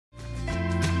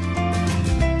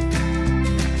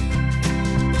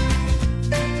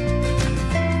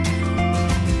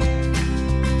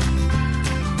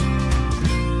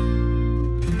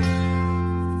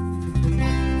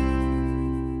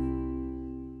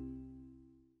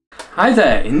Hi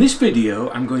there, in this video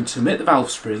I'm going to make the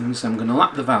valve springs, I'm going to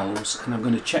lap the valves and I'm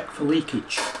going to check for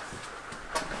leakage.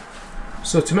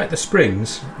 So to make the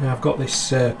springs I've got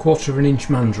this 1/4 inch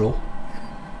mandrel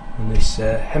and this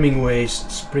Hemingway's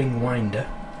spring winder,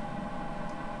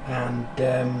 and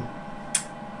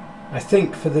I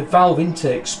think for the valve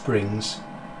intake springs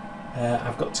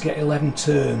I've got to get 11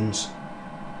 turns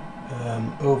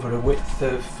over a width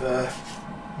of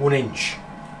 1 inch.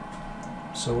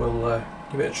 So we'll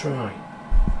give it a try.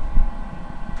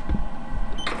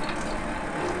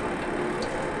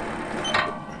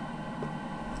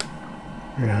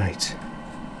 Right,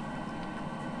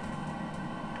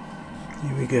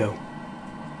 here we go.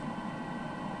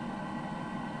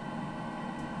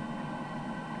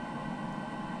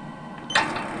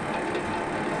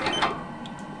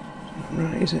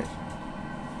 Right, is it?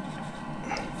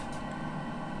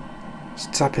 This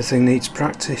type of thing needs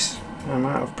practice. I'm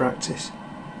out of practice.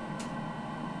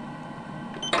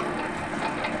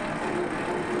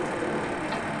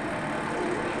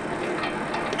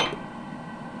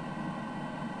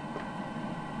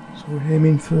 So we're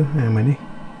aiming for how many?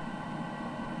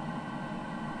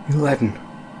 11.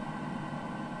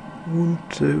 1,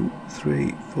 2,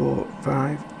 3, 4,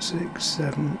 5, 6,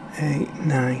 7, 8,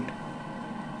 9.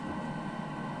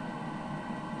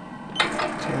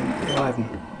 10,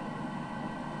 11.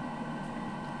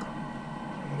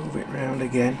 Move it round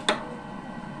again,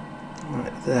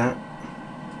 like that.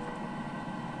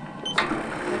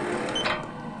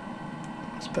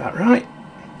 That's about right.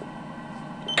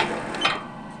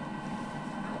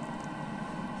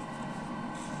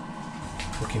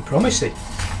 Looking promising.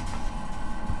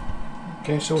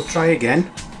 Okay, so we'll try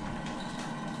again.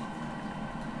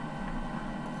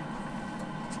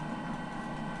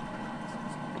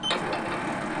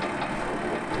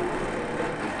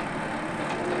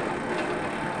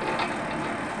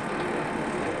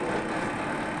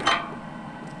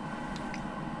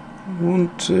 One,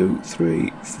 two,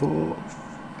 three, four.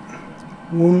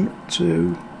 1,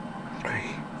 2, 3,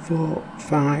 4,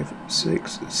 5,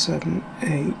 6, 7,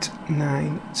 8,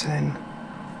 9, 10,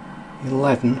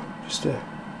 11. Just an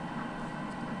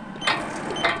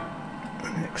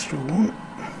extra one.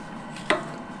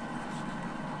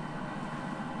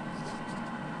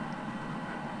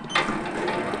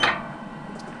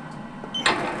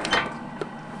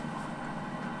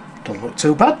 Don't look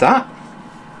too bad, that.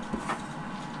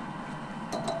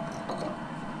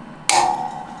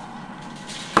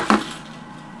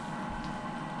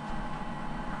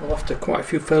 Well, after quite a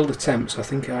few failed attempts, I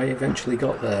think I eventually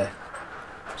got there.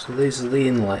 So these are the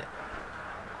inlet.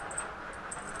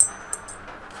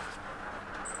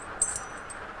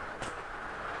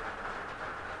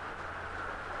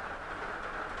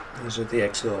 These are the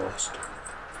exhaust.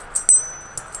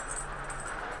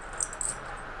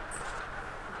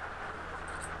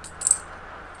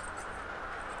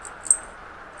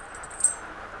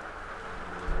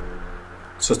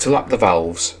 So to lap the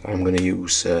valves, I'm going to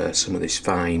use some of this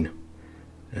fine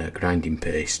grinding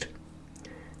paste,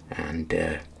 and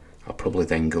I'll probably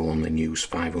then go on and use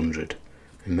 500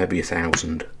 and maybe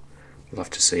 1000. We'll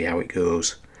have to see how it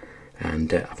goes.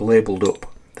 And I've labelled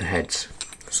up the heads,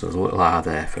 so there's a little R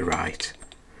there for right,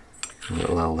 a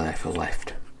little L there for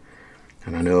left,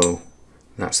 and I know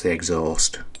that's the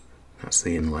exhaust, that's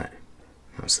the inlet,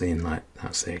 that's the inlet,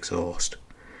 that's the exhaust.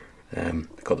 I've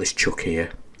got this chuck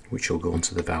here which will go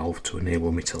onto the valve to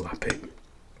enable me to lap it,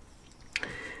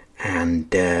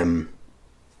 and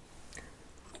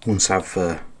once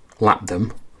I've lapped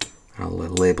them, I'll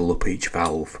label up each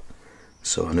valve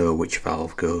so I know which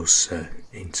valve goes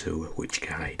into which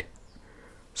guide.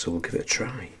 So we'll give it a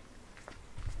try.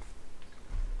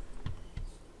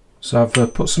 So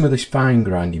I've put some of this fine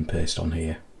grinding paste on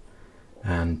here,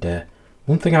 and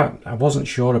one thing I wasn't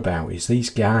sure about is these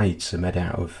guides are made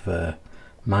out of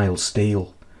mild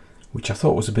steel, which I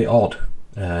thought was a bit odd.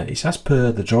 It's as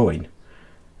per the drawing,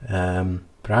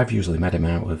 but I've usually made them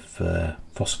out of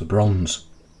phosphor bronze.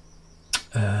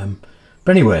 But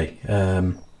anyway,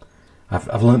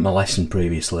 I've learnt my lesson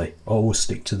previously. Always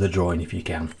stick to the drawing if you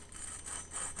can.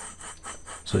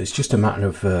 So it's just a matter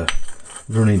of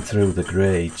running through the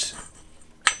grades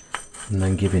and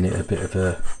then giving it a bit of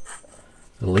a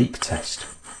leak test.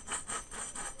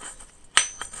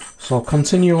 So I'll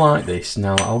continue like this.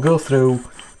 Now I'll go through,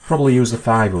 probably use the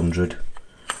 500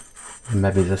 and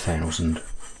maybe the 1000,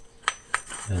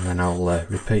 and then I'll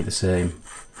repeat the same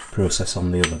process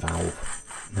on the other valve,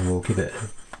 and then we'll give it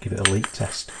a leak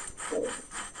test.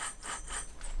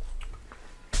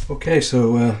 Okay,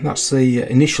 so that's the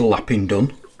initial lapping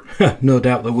done. No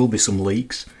doubt there will be some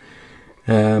leaks,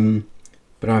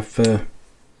 but I've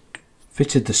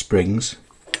fitted the springs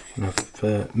And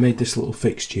I've made this little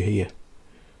fixture here.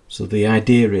 So the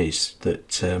idea is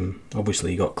that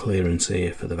obviously you got clearance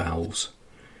here for the valves,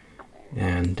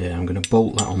 and I'm going to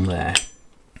bolt that on there,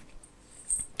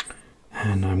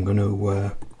 and I'm going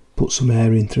to put some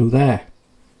air in through there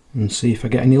and see if I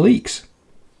get any leaks.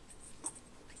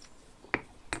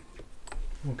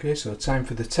 Okay, so time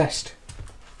for the test.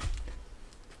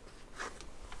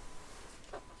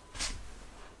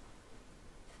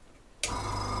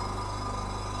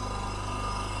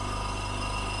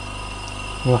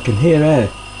 Well, I can hear air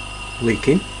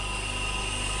leaking.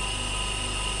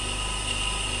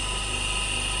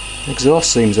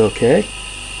 Exhaust seems okay.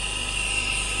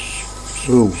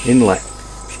 Ooh, inlet.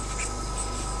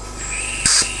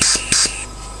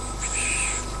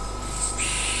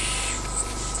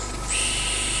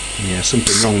 Yeah,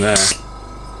 something wrong there.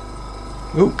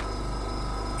 Ooh,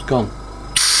 it's gone.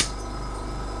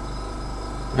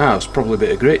 Ah, it's probably a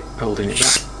bit of grit holding it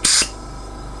back.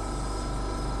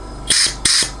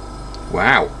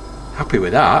 Wow, happy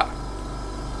with that.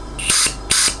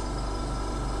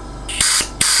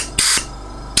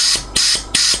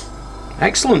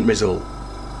 Excellent result.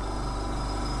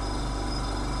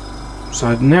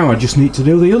 So now I just need to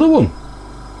do the other one.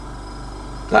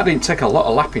 That didn't take a lot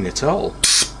of lapping at all.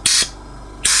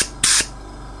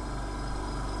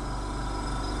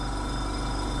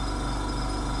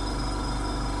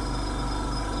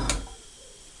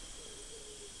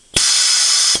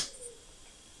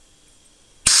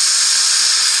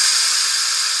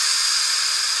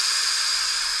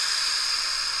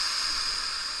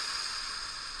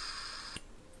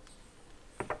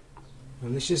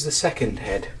 And this is the second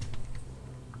head.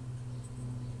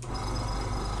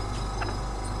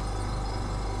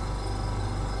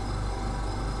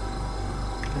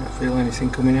 Can't feel anything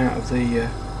coming out of the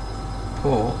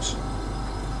ports.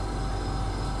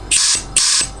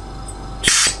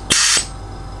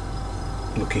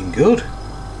 Looking good.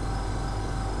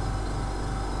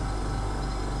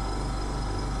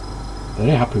 Very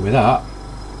happy with that.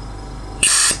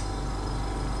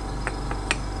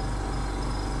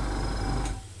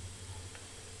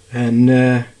 And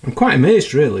I'm quite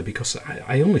amazed really, because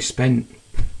I only spent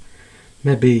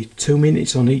maybe 2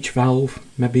 minutes on each valve,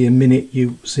 maybe a minute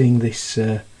using this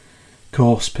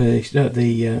coarse paste,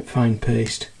 the fine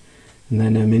paste, and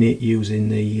then a minute using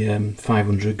the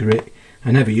 500 grit.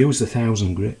 I never used the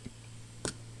 1000 grit.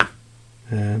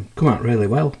 Come out really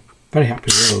well. Very happy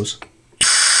with those.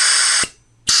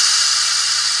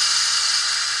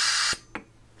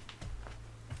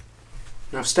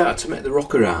 Now I've started to make the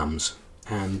rocker arms,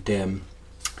 and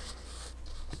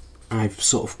I've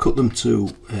sort of cut them to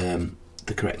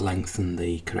the correct length and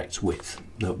the correct width,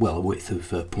 well, a width of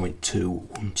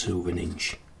 0.212 of an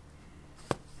inch,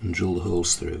 and drill the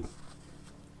holes through.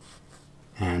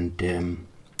 And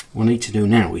what I need to do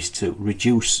now is to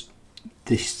reduce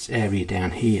this area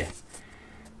down here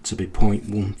to be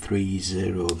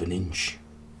 0.130 of an inch.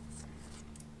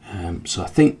 So I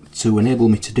think to enable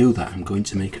me to do that, I'm going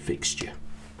to make a fixture.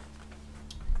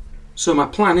 So my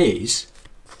plan is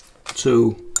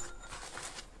to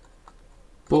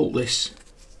bolt this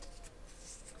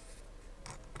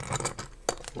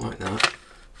like that,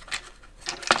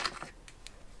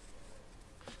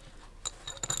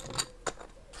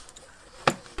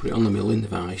 put it on the milling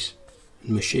device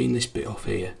and machine this bit off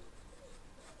here.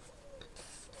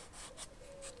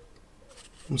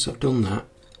 Once I've done that,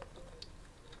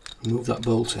 move that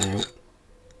bolt out,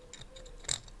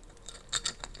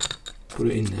 put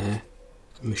it in there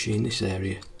and machine this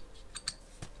area.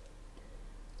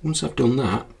 Once I've done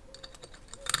that,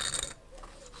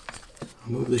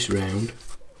 I'll move this round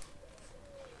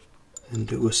and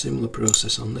do a similar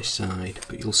process on this side,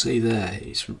 but you'll see there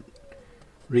it's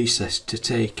recessed to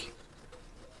take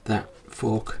that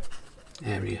fork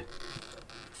area.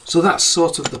 So that's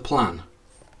sort of the plan.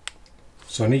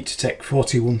 So I need to take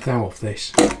 41 thou off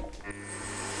this.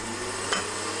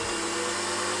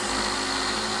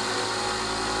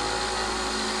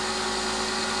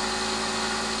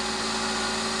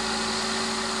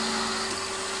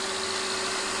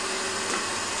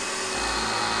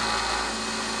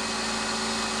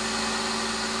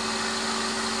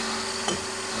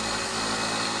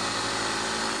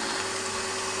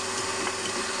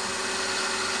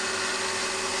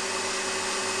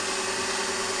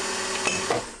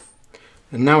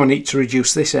 And now I need to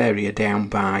reduce this area down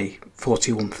by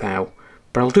 41 thou,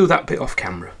 but I'll do that bit off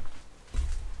camera.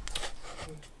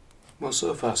 Well,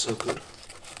 so far so good.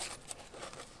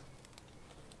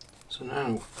 So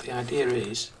now the idea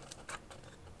is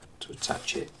to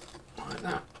attach it like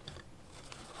that.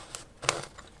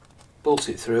 Bolt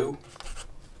it through,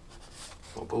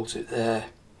 or bolt it there,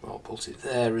 or I'll bolt it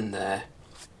there and there,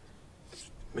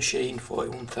 machine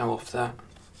 41 thou off that,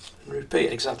 and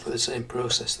repeat exactly the same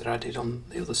process that I did on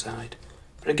the other side.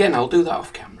 But again, I'll do that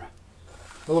off camera.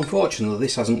 Well, unfortunately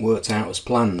this hasn't worked out as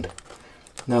planned.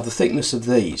 Now the thickness of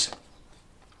these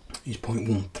is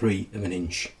 0.13 of an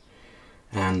inch,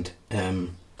 and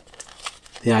the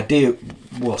idea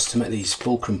was to make these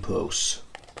fulcrum posts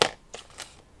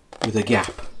with a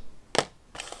gap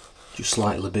just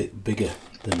slightly a bit bigger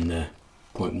than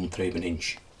 0.13 of an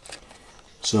inch.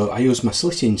 So I used my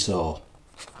slitting saw,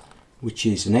 which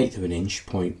is 1/8 of an inch,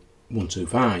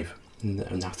 0.125,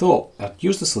 and I thought I'd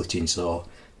use the slitting saw,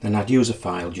 then I'd use a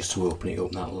file just to open it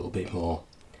up that little bit more.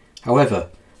 However,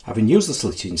 having used the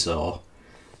slitting saw,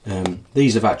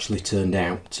 these have actually turned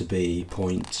out to be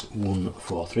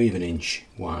 0.143 of an inch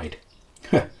wide.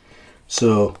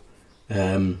 So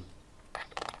there's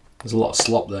a lot of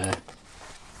slop there.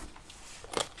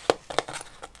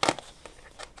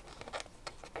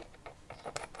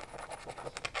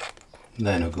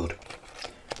 They're no good.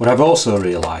 What I've also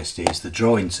realised is the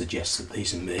drawing suggests that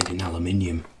these are made in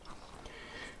aluminium.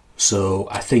 So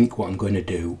I think what I'm going to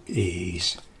do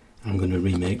is I'm going to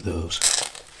remake those.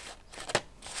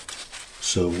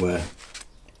 So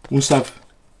once I've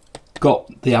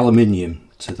got the aluminium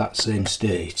to that same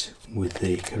state with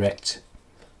the correct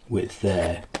width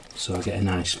there, so I get a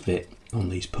nice fit on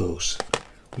these posts.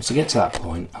 Once I get to that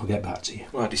point, I'll get back to you.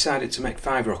 Well, I decided to make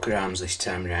 5 rocker arms this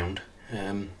time round.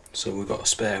 So we've got a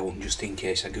spare one just in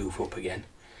case I goof up again.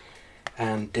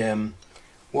 And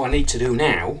what I need to do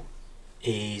now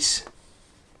is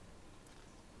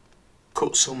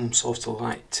cut some sort of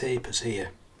like tapers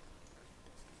here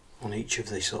on each of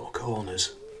the sort of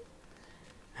corners,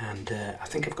 and I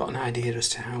think I've got an idea as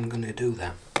to how I'm going to do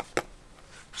that.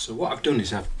 So what I've done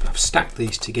is I've stacked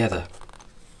these together,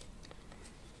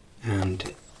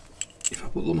 and if I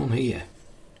put them on here,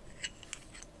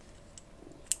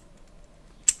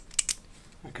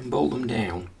 I can bolt them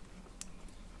down,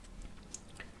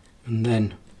 and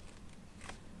then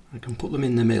I can put them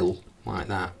in the mill like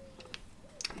that,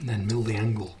 and then mill the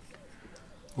angle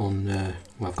on,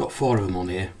 well, I've got 4 of them on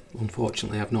here.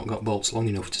 Unfortunately I've not got bolts long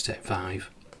enough to take 5,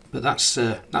 but that's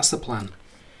the plan.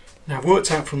 Now I've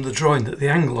worked out from the drawing that the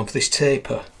angle of this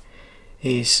taper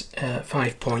is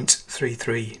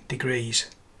 5.33 degrees.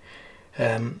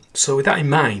 So with that in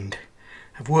mind,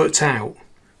 I've worked out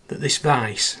that this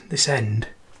vise, this end,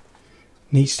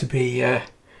 needs to be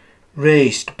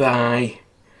raised by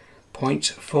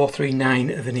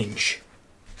 0.439 of an inch.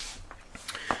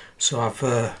 So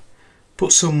I've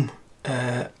put some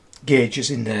gauges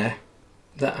in there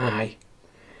that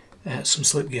some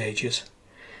slip gauges,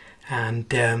 and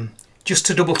just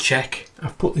to double check,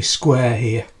 I've put this square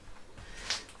here,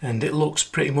 and it looks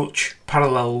pretty much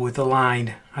parallel with the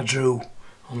line I drew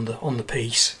on the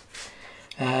piece.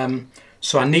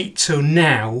 So I need to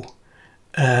now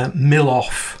mill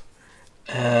off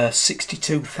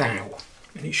 62 thou,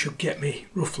 and it should get me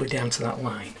roughly down to that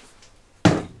line.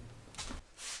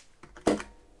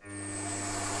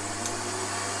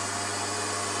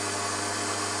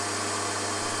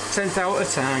 10 thou at a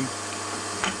time.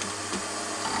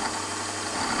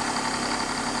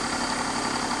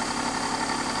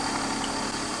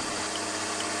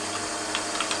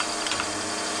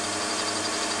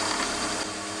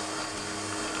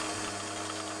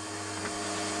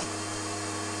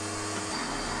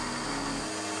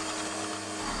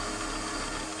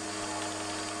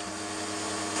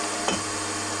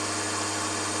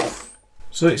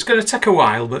 So it's going to take a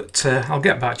while, but I'll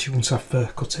get back to you once I've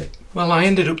cut it. Well, I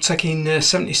ended up taking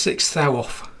 76 thou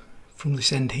off from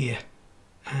this end here,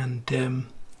 and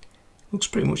looks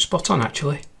pretty much spot on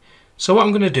actually. So what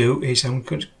I'm going to do is I'm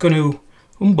going to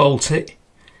unbolt it,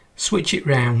 switch it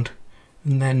round,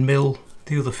 and then mill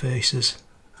the other faces.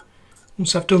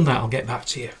 Once I've done that, I'll get back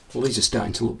to you. Well, these are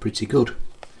starting to look pretty good,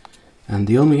 and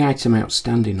the only item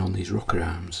outstanding on these rocker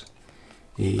arms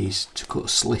is to cut a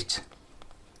slit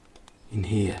in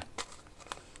here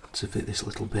to fit this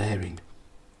little bearing.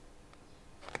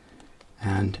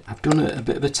 And I've done a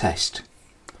bit of a test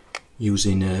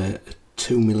using a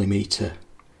 2mm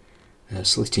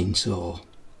slitting saw,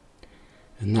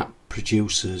 and that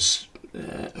produces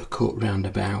a cut round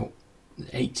about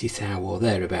 80 thou or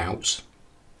thereabouts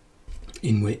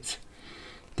in width.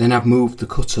 Then I've moved the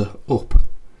cutter up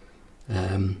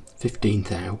 15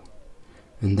 thou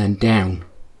and then down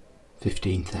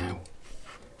 15 thou,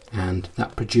 and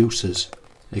that produces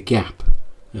a gap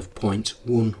of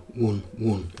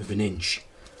 0.111 of an inch,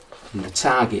 and the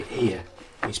target here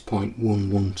is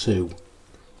 0.112,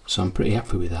 so I'm pretty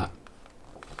happy with that,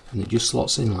 and it just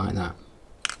slots in like that.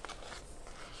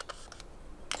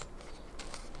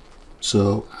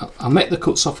 So I'll make the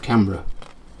cuts off camera.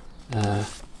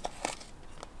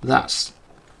 That's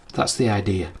the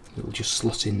idea. It'll just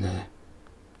slot in there.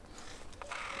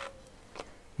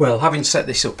 Well, having set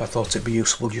this up, I thought it'd be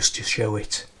useful just to show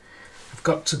it. I've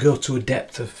got to go to a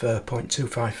depth of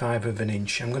 0.255 of an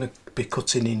inch. I'm going to be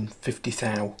cutting in 50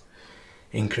 thou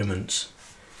increments.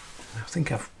 I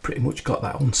think I've pretty much got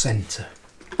that on centre.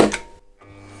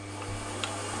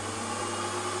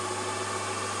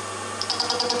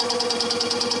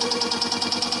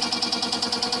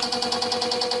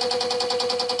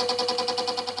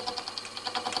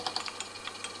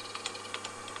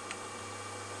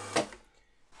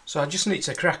 So I just need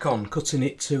to crack on cutting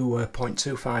it to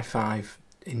 0.255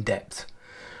 in depth.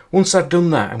 Once I've done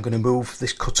that, I'm going to move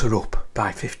this cutter up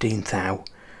by 15 thou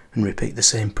and repeat the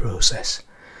same process.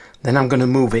 Then I'm going to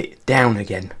move it down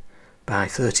again by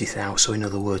 30 thou, so in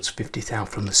other words 50 thou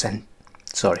from the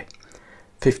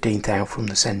 15 thou from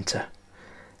the centre,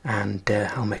 and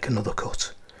I'll make another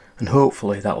cut, and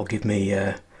hopefully that will give me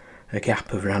a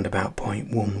gap of around about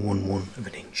 0.111 of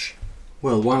an inch.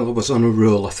 Well, while I was on a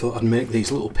roll, I thought I'd make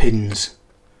these little pins,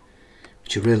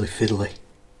 which are really fiddly.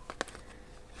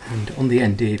 And on the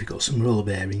end here, you've got some roller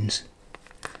bearings.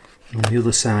 And on the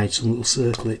other side, some little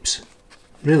circlips.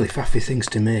 Really faffy things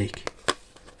to make.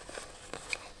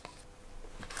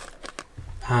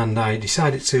 And I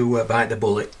decided to bite the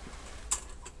bullet.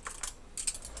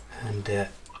 And I've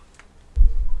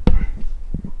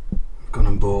gone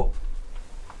and bought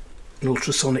an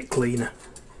ultrasonic cleaner.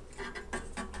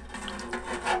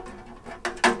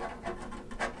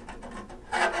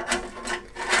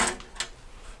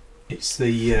 It's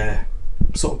the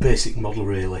sort of basic model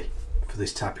really for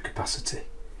this type of capacity.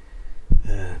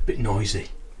 A bit noisy,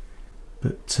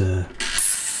 but I'm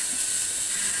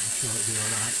sure it'll be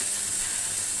alright.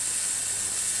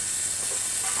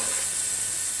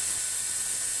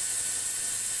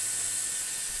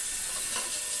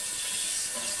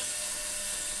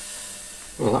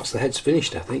 Well, that's the heads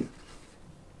finished, I think.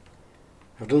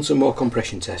 I've done some more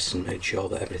compression tests and made sure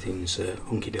that everything's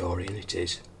hunky-dory, and it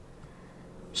is.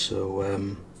 So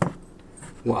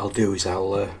what I'll do is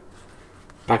I'll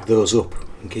bag those up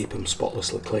and keep them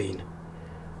spotlessly clean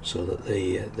so that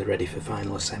they're ready for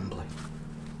final assembly.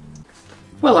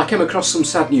 Well, I came across some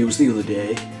sad news the other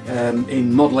day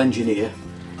in Model Engineer.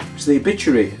 It's the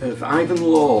obituary of Ivan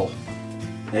Law.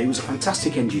 He was a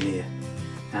fantastic engineer,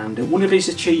 and one of his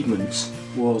achievements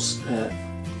was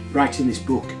writing this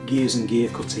book, Gears and Gear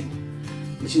Cutting.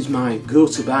 This is my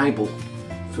go-to Bible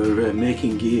for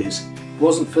making gears. If it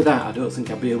wasn't for that, I don't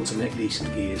think I'd be able to make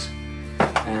decent gears.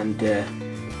 And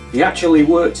he actually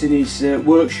worked in his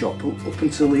workshop up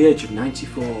until the age of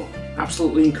 94.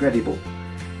 Absolutely incredible.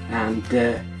 And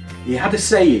he had a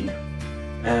saying,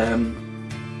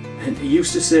 and he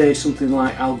used to say something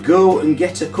like, "I'll go and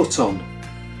get a cut on,"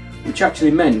 which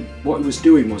actually meant what he was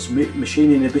doing was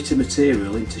machining a bit of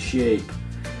material into shape.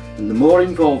 And the more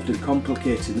involved and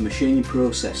complicated the machining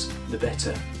process, the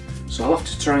better. So I'll have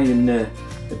to try and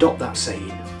adopt that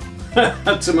saying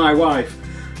to my wife.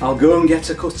 I'll go and get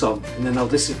a cut on, and then I'll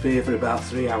disappear for about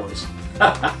 3 hours.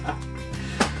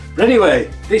 But anyway,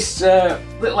 this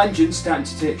little engine's starting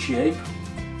to take shape.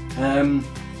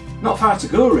 Not far to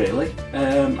go really.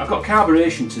 I've got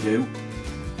carburation to do,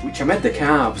 which I made the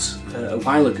carbs a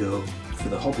while ago for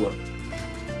the hobbler.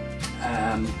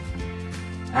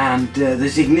 And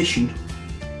there's ignition,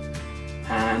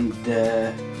 and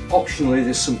optionally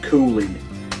there's some cooling.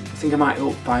 I think I might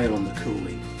up fire on the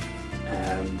cooling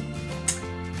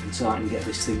until I can get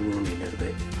this thing running a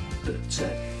bit. But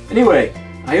anyway,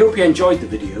 I hope you enjoyed the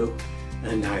video,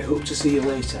 and I hope to see you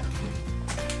later.